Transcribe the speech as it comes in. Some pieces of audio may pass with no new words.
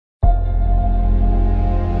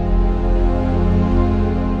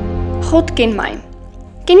God ken my.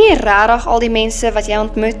 Ken jy regtig al die mense wat jy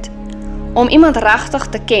ontmoet? Om iemand regtig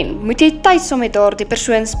te ken, moet jy tyd saam met daardie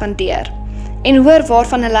persoon spandeer en hoor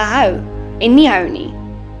waarvan hulle hou en nie hou nie.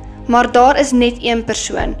 Maar daar is net een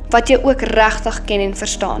persoon wat jy ook regtig ken en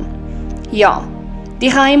verstaan. Ja,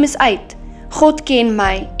 die geheim is uit. God ken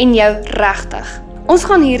my en jou regtig. Ons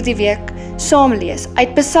gaan hierdie week saam lees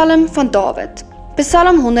uit Psalm van Dawid,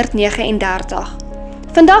 Psalm 139.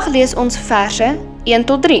 Vandag lees ons verse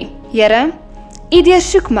 1 tot 3. Here, U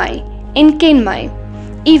deursoek my en ken my.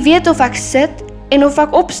 U weet of ek sit en of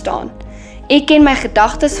ek opstaan. U ken my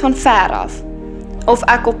gedagtes van ver af, of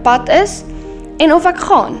ek op pad is en of ek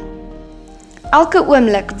gaan. Elke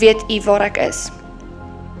oomblik weet U waar ek is.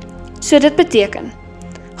 So dit beteken,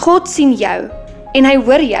 God sien jou en hy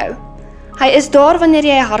hoor jou. Hy is daar wanneer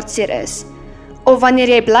jy hartseer is, of wanneer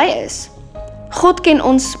jy bly is. God ken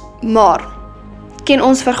ons, maar ken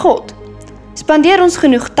ons vir God. Spandeer ons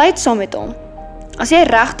genoeg tyd saam met hom. As jy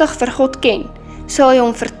regtig vir God ken, sal jy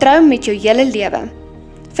hom vertrou met jou hele lewe.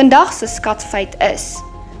 Vandag se skatfeit is,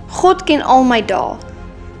 God ken al my dae.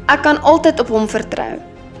 Ek kan altyd op hom vertrou.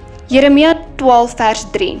 Jeremia 12 vers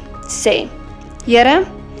 3 sê, Here,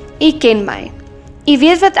 U ken my. U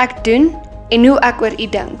weet wat ek doen en hoe ek oor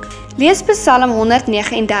U dink. Lees Psalm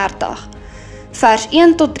 139, vers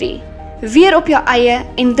 1 tot 3, weer op jou eie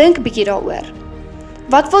en dink bietjie daaroor.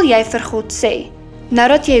 Wat wil jy vir God sê, nou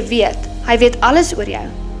dat jy weet, hy weet alles oor jou?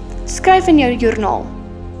 Skryf in jou joernaal.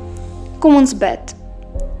 Kom ons bid.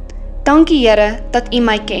 Dankie Here, dat U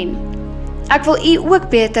my ken. Ek wil U ook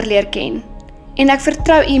beter leer ken, en ek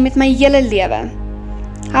vertrou U met my hele lewe.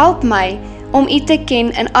 Help my om U te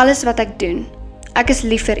ken in alles wat ek doen. Ek is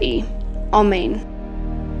lief vir U. Amen.